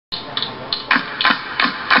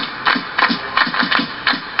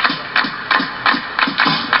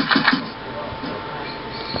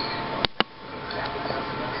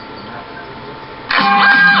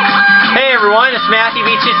Matthew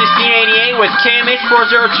B21688 with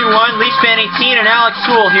KMH4021, Leafspan 18, and Alex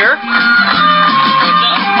Houle here.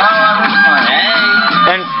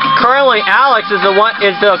 And currently, Alex is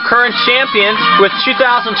the current champion with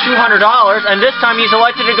 $2,200, and this time he's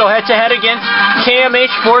elected to go head-to-head against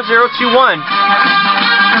KMH4021.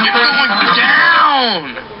 You're going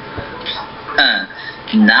down!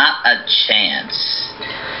 Not a chance.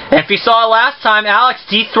 If you saw last time, Alex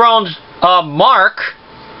dethroned Mark,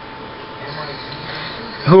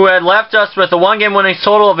 who had left us with a one-game winning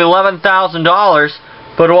total of $11,000,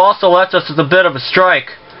 but who also left us with a bit of a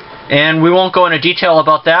strike. And we won't go into detail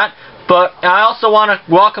about that. But I also want to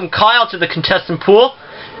welcome Kyle to the contestant pool.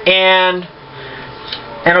 And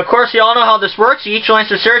of course, you all know how this works. You each will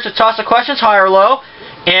answer a series of toss-up questions, high or low.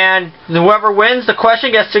 And whoever wins the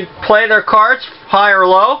question gets to play their cards, high or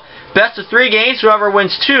low. Best of 3 games, whoever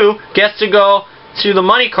wins 2 gets to go to the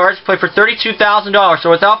money cards, play for $32,000.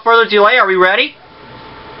 So without further delay, are we ready?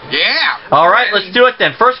 Yeah! Alright, let's do it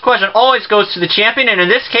then. First question always goes to the champion, and in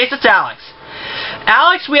this case, it's Alex.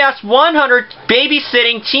 Alex, we asked 100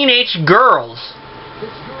 babysitting teenage girls.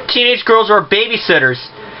 Teenage girls who are babysitters.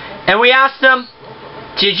 And we asked them,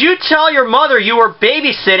 did you tell your mother you were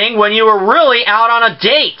babysitting when you were really out on a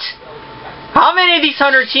date? How many of these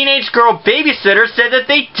 100 teenage girl babysitters said that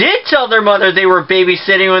they did tell their mother they were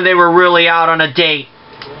babysitting when they were really out on a date?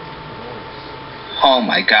 Oh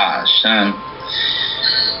my gosh.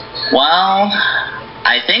 Well,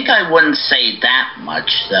 I think I wouldn't say that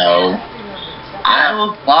much, though. I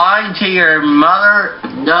will lie to your mother.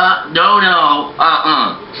 No.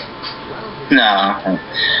 No.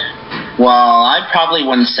 Well, I probably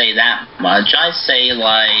wouldn't say that much. I'd say,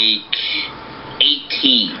 like,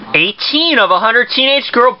 18. 18 of 100 teenage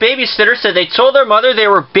girl babysitters said they told their mother they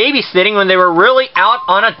were babysitting when they were really out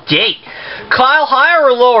on a date. Kyle, higher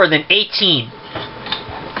or lower than 18?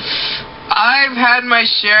 I've had my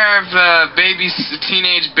share of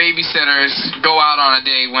teenage babysitters go out on a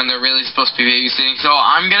date when they're really supposed to be babysitting, so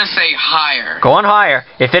I'm going to say higher. Going higher.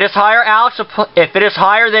 If it is higher, Alex, if it is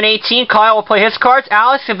higher than 18, Kyle will play his cards.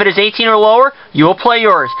 Alex, if it is 18 or lower, you will play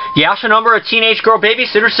yours. The actual number of teenage girl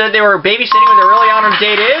babysitters said they were babysitting when they're really out on a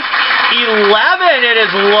date is 11. It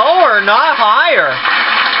is lower, not higher.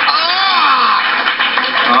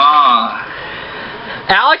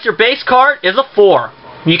 Alex, your base card is a 4.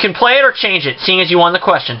 You can play it or change it, seeing as you won the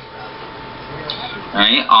question.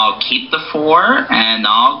 Alright, I'll keep the 4, and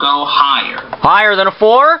I'll go higher. Higher than a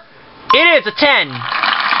 4? It is a 10.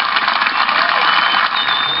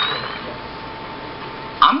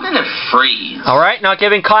 I'm gonna freeze. Alright, not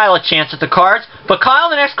giving Kyle a chance at the cards. But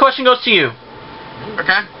Kyle, the next question goes to you.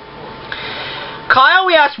 Okay. Kyle,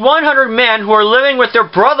 we asked 100 men who are living with their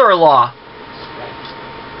brother-in-law.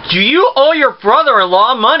 Do you owe your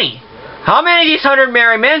brother-in-law money? How many of these 100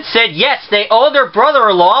 married men said yes, they owe their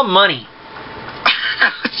brother-in-law money?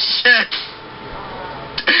 Shit.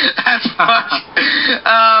 That's funny.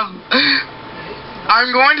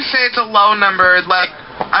 I'm going to say it's a low number. Like,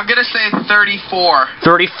 I'm going to say 34.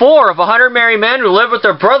 34 of 100 married men who live with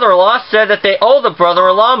their brother-in-law said that they owe the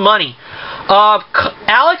brother-in-law money.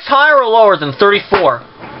 Alex, higher or lower than 34?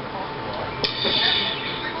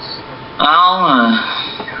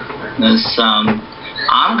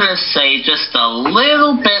 I'm going to say just a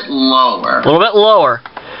little bit lower. A little bit lower.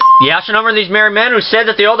 The actual number of these married men who said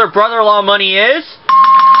that they owe their brother-in-law money is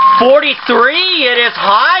 43. It is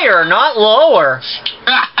higher, not lower.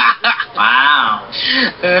 Wow.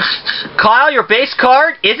 Kyle, your base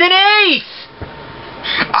card is an ace.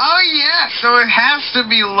 Oh, yeah, so it has to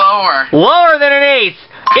be lower. Lower than an ace.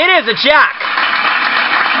 It is a jack.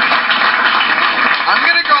 I'm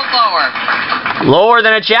going to go lower. Lower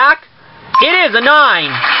than a jack? It is a 9.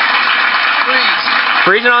 Freeze.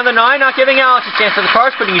 Freezing on the 9, not giving Alex a chance at the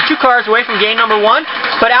cards, putting you 2 cards away from game number 1.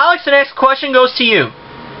 But Alex, the next question goes to you.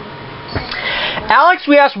 Alex,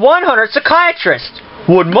 we asked 100 psychiatrists.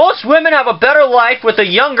 Would most women have a better life with a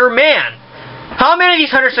younger man? How many of these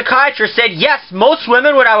 100 psychiatrists said yes, most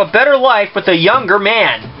women would have a better life with a younger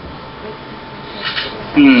man?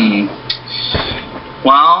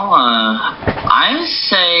 Well, I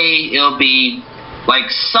say it'll be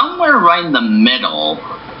like somewhere right in the middle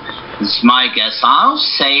is my guess. I'll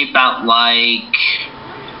say about like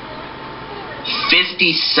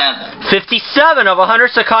 57. 57 of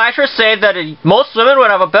 100 psychiatrists say that most women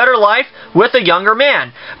would have a better life with a younger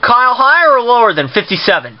man. Kyle, higher or lower than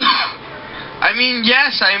 57? I mean,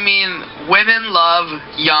 yes, women love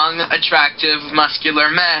young, attractive, muscular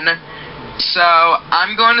men. So,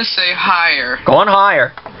 I'm going to say higher. Going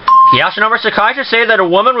higher. The actual number of psychiatrists say that a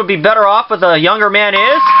woman would be better off with a younger man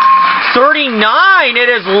is 39. It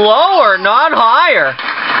is lower, not higher.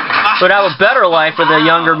 would have a better life with a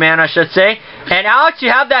younger man, I should say. And Alex, you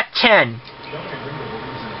have that 10.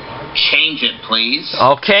 Change it, please.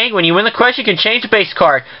 Okay, when you win the question, you can change the base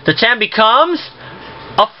card. The 10 becomes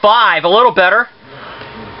a 5, a little better.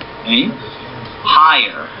 Okay.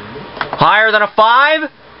 Higher. Higher than a 5?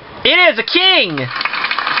 It is a king.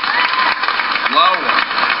 Lower.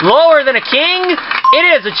 Lower than a king? It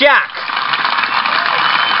is a jack.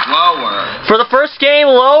 Lower. For the first game,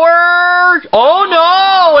 lower. Oh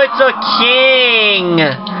no, it's a king.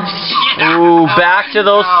 Ooh, back to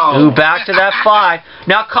those. Ooh, back to that 5.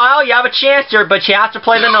 Now, Kyle, you have a chance here, but you have to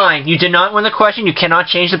play the 9. You did not win the question. You cannot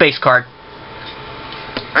change the base card.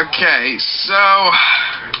 Okay, so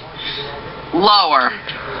lower.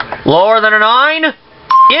 Lower than a 9?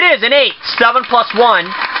 It is an 8. 7 plus 1.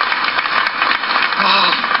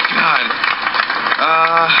 Oh God.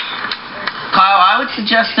 Kyle, I would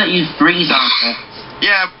suggest that you freeze on it.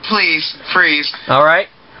 Yeah, please freeze. All right.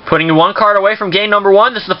 Putting you 1 card away from game number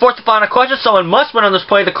 1. This is the 4th and final question. Someone must win on this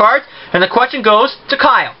play of the cards, and the question goes to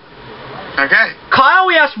Kyle. Okay. Kyle,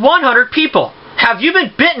 we asked 100 people. Have you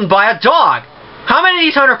been bitten by a dog? How many of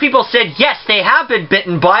these 100 people said yes, they have been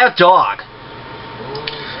bitten by a dog?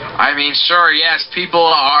 I mean, sure, yes, people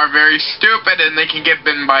are very stupid and they can get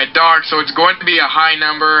bitten by a dog, so it's going to be a high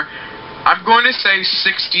number. I'm going to say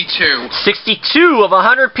 62. 62 of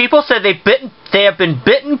 100 people said they have been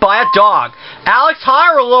bitten by a dog. Alex,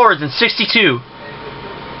 higher or lower than 62?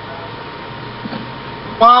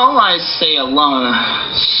 Well, I say alone.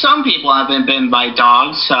 Some people have been bitten by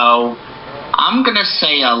dogs, so I'm going to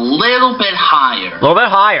say a little bit higher. A little bit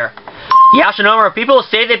higher. The actual number of people who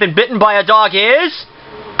say they've been bitten by a dog is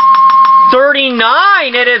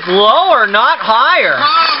 39. It is lower, not higher.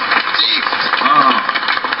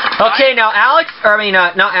 Okay, now Alex,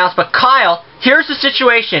 not Alex, but Kyle, here's the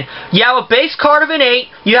situation. You have a base card of an 8,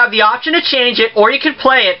 you have the option to change it, or you can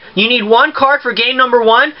play it. You need 1 card for game number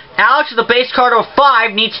 1. Alex with a base card of a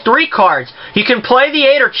 5 needs 3 cards. You can play the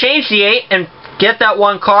 8 or change the 8 and get that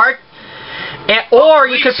 1 card. Or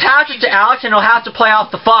you could pass it to Alex and he'll have to play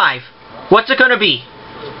off the 5. What's it going to be?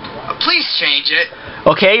 Please change it.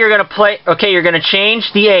 Okay, you're going to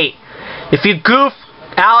change the 8. If you goof,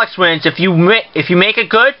 Alex wins. If you make it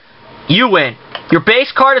good, you win. Your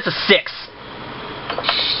base card is a 6.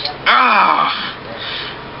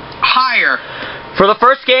 Higher. For the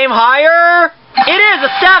first game, higher. It is a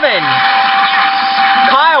 7.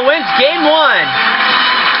 Kyle wins game 1.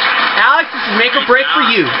 Alex, this is make or break for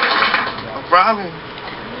you. No problem.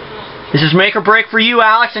 This is make or break for you,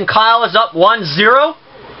 Alex, and Kyle is up 1-0.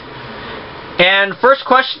 And first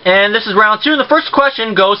question, and this is round 2. And the first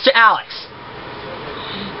question goes to Alex.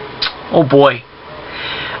 Oh boy.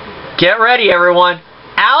 Get ready, everyone.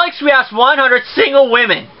 Alex, we asked 100 single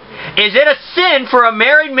women. Is it a sin for a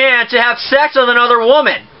married man to have sex with another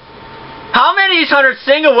woman? How many of these 100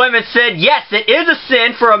 single women said, yes, it is a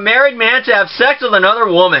sin for a married man to have sex with another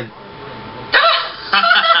woman?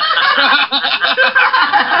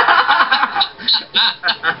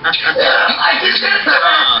 I just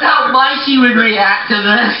how Mikey would react to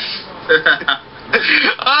this.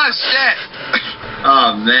 Oh, shit.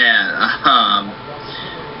 Oh, man.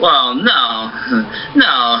 Well, no.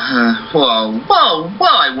 Well,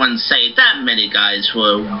 I wouldn't say that many guys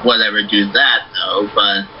would ever do that, though,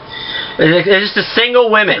 but... It's just the single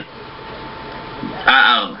women.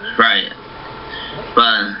 Oh, right.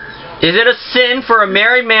 But... Is it a sin for a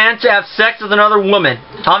married man to have sex with another woman?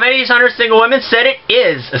 How many of these 100 single women said it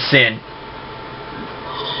is a sin?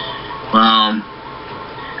 Well,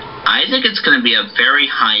 I think it's going to be a very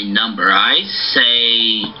high number. I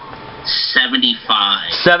say 75.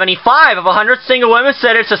 75 of 100 single women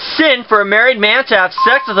said it's a sin for a married man to have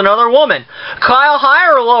sex with another woman. Kyle,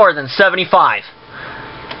 higher or lower than 75?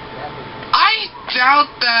 I doubt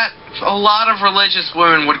that a lot of religious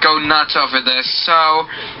women would go nuts over this, so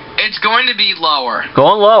it's going to be lower.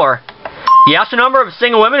 Going lower. The actual number of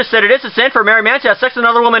single women who said it is a sin for a married man to have sex with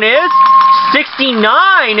another woman is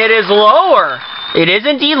 69. It is lower. It is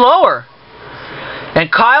indeed lower. And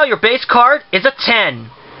Kyle, your base card is a 10.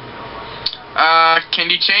 Can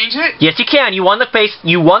you change it? Yes, you can. You won the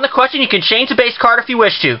question. You can change the base card if you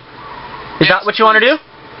wish to. Is that what you want to do?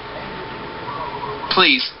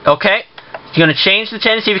 Please. Okay. You're going to change the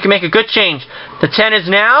 10 to see if you can make a good change. The 10 is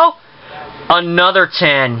now another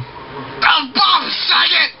 10. Oh, Bob,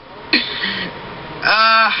 second!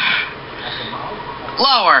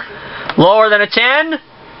 Lower. Lower than a 10?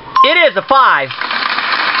 It is a 5.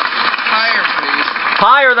 Higher, please.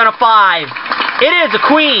 Higher than a 5. It is a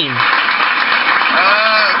queen.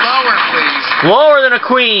 Lower, please. Lower than a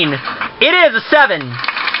queen. It is a 7.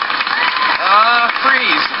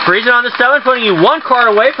 freeze. Freezing on the 7, putting you 1 card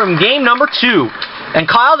away from game number 2. And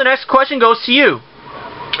Kyle, the next question goes to you.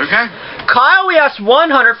 Okay. Kyle, we asked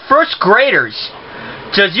 100 first graders.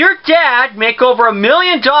 Does your dad make over $1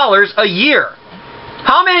 million a year?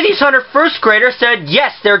 How many of these 100 first graders said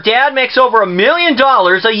yes, their dad makes over $1 million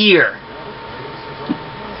a year?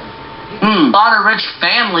 A lot of rich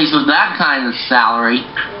families with that kind of salary.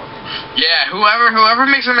 Yeah, whoever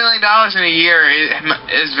makes $1 million in a year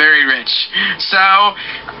is very rich. So,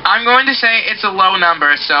 I'm going to say it's a low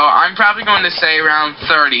number, so I'm probably going to say around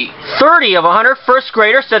 30. 30 of 100 first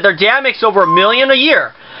graders said their dad makes over $1 million a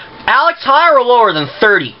year. Alex, higher or lower than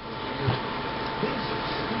 30?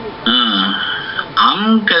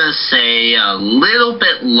 I'm gonna say a little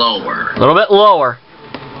bit lower. A little bit lower.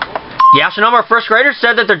 The actual number of first graders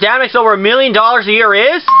said that their dad makes over $1 million a year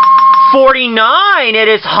is 49. It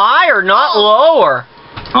is higher, not lower.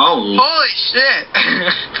 Oh. Holy shit.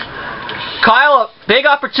 Kyle, a big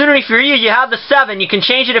opportunity for you. You have the 7. You can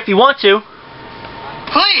change it if you want to.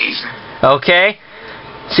 Please. Okay.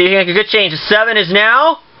 See if you can make a good change. The 7 is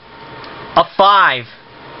now a 5.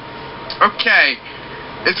 Okay.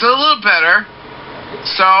 It's a little better.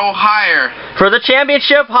 So, higher. For the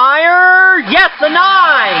championship, higher. Yes, the 9.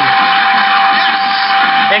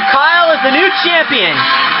 And Kyle is the new champion.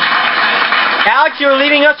 Alex, you're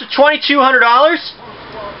leaving us with $2,200.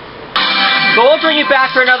 But we'll bring you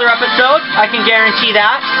back for another episode. I can guarantee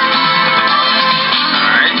that.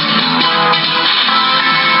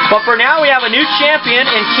 But for now, we have a new champion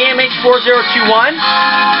in KMH4021.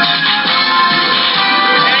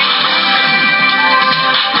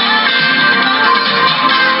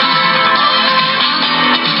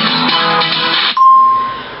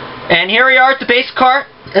 And here we are at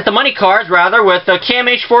the money cards rather, with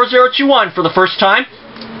KMH4021 for the first time.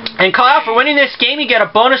 And Kyle, for winning this game, you get a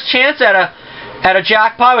bonus chance at a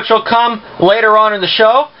jackpot, which will come later on in the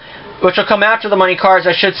show, which will come after the money cards,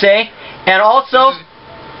 I should say. And also,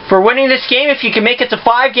 for winning this game, if you can make it to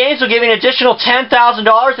 5 games, we'll give you an additional $10,000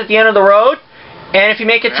 at the end of the road. And if you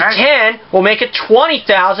make it to 10, we'll make it $20,000.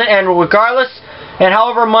 And regardless, and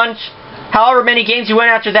however many games you win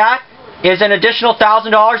after that, is an additional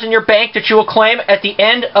 $1,000 in your bank that you will claim at the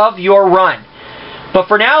end of your run. But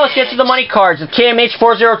for now, let's get to the money cards of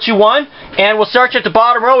KMH4021, and we'll start you at the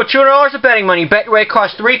bottom row with $200 of betting money. Bet your way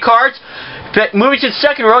across 3 cards. Moving to the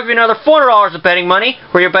second row, give you another $400 of betting money,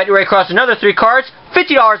 where you bet your way across another 3 cards.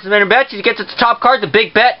 $50 in bet. You get to the top card, the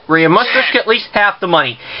big bet, where you must risk at least half the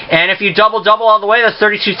money. And if you double all the way, that's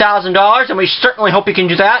 $32,000, and we certainly hope you can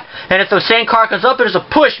do that. And if the same card comes up, it is a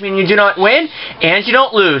push, meaning you do not win, and you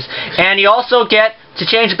don't lose. And you also get to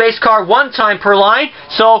change the base card 1 time per line.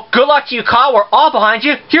 So good luck to you, Kyle. We're all behind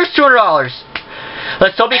you. Here's $200.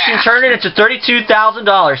 Let's hope you can turn it into $32,000.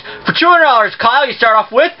 For $200, Kyle, you start off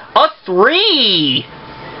with a 3.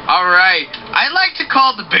 Alright. I like to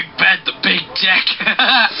call the big bet the big deck.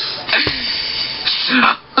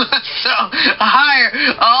 so, higher.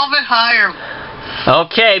 A little bit higher.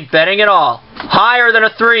 Okay, betting it all. Higher than a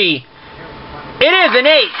 3. It is an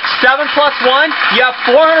 8. 7 plus 1. You have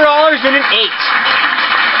 $400 in an 8.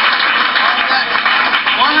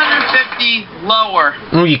 150 lower.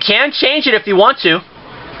 You can change it if you want to.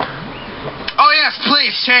 Oh yes,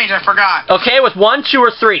 please change. I forgot. Okay, with 1, 2, or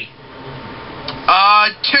 3.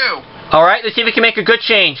 2. Alright, let's see if we can make a good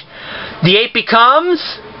change. The 8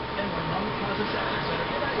 becomes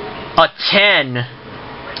a 10.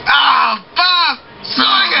 Oh, fuck!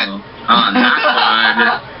 Swing it! Oh, not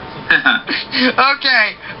good.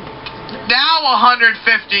 Okay. Now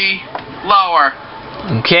 150 lower.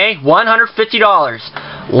 Okay,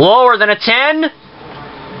 $150. Lower than a 10.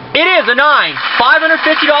 It is a 9.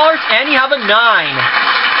 $550, and you have a 9. So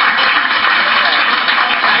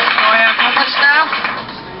I have how much now?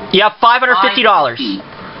 You have $550.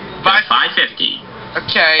 $550.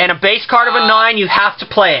 Okay. And a base card of a 9, you have to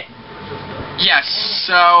play it. Yes,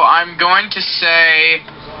 so I'm going to say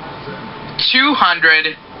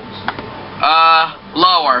 200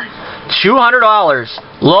 lower.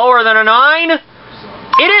 $200. Lower than a 9.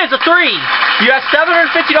 It is a 3. You have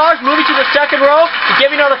 $750. Moving to the second row. To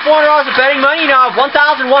give you another $400 of betting money. You now have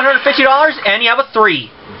 $1,150, and you have a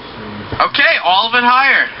 3. Okay, all of it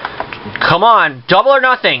higher. Come on, double or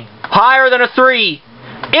nothing. Higher than a 3.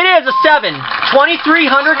 It is a 7.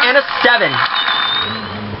 $2,300 and a 7.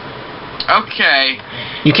 Okay.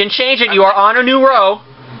 You can change it. You are on a new row.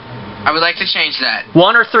 I would like to change that.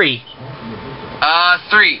 1 or 3.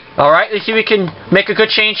 3. Alright, let's see if we can make a good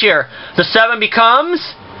change here. The 7 becomes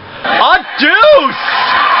a deuce!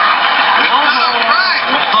 Alright!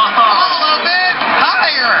 All of it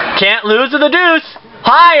higher! Can't lose with a deuce.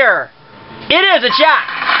 Higher! It is a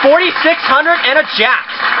jack. 4,600 and a jack.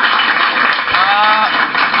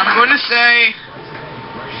 I'm going to say,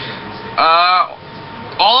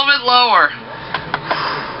 all of it lower.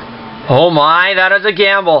 Oh my, that is a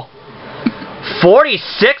gamble.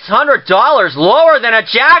 $4,600 lower than a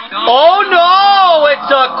jack. Oh no,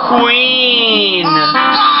 it's a queen.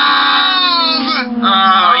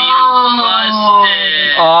 Oh, you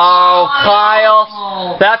busted. Oh,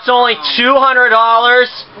 Kyle, that's only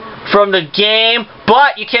 $200 from the game,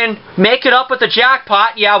 but you can make it up with the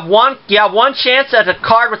jackpot. You have one chance at a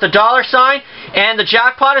card with a $, and the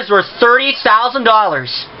jackpot is worth $30,000.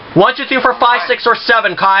 1, 2, 3, 4, 5, 6, or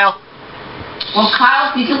 7, Kyle. Well,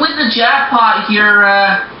 Kyle, if you can win the jackpot here,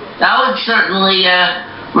 that would certainly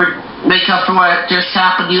make up for what just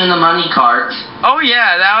happened to you in the money cards. Oh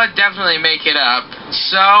yeah, that would definitely make it up.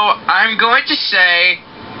 So, I'm going to say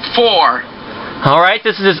 4. Alright,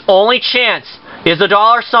 this is his only chance. Is the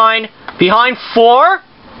 $sign behind 4?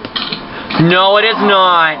 No, it is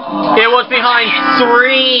not. It was behind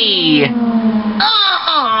 3.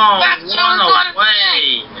 Oh, That's so run good.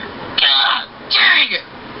 away. God dang it.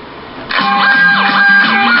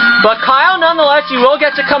 But Kyle, nonetheless, you will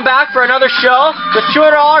get to come back for another show with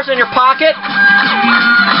 $200 in your pocket.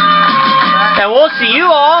 And we'll see you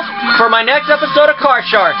all for my next episode of Card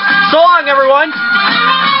Sharks. So long, everyone.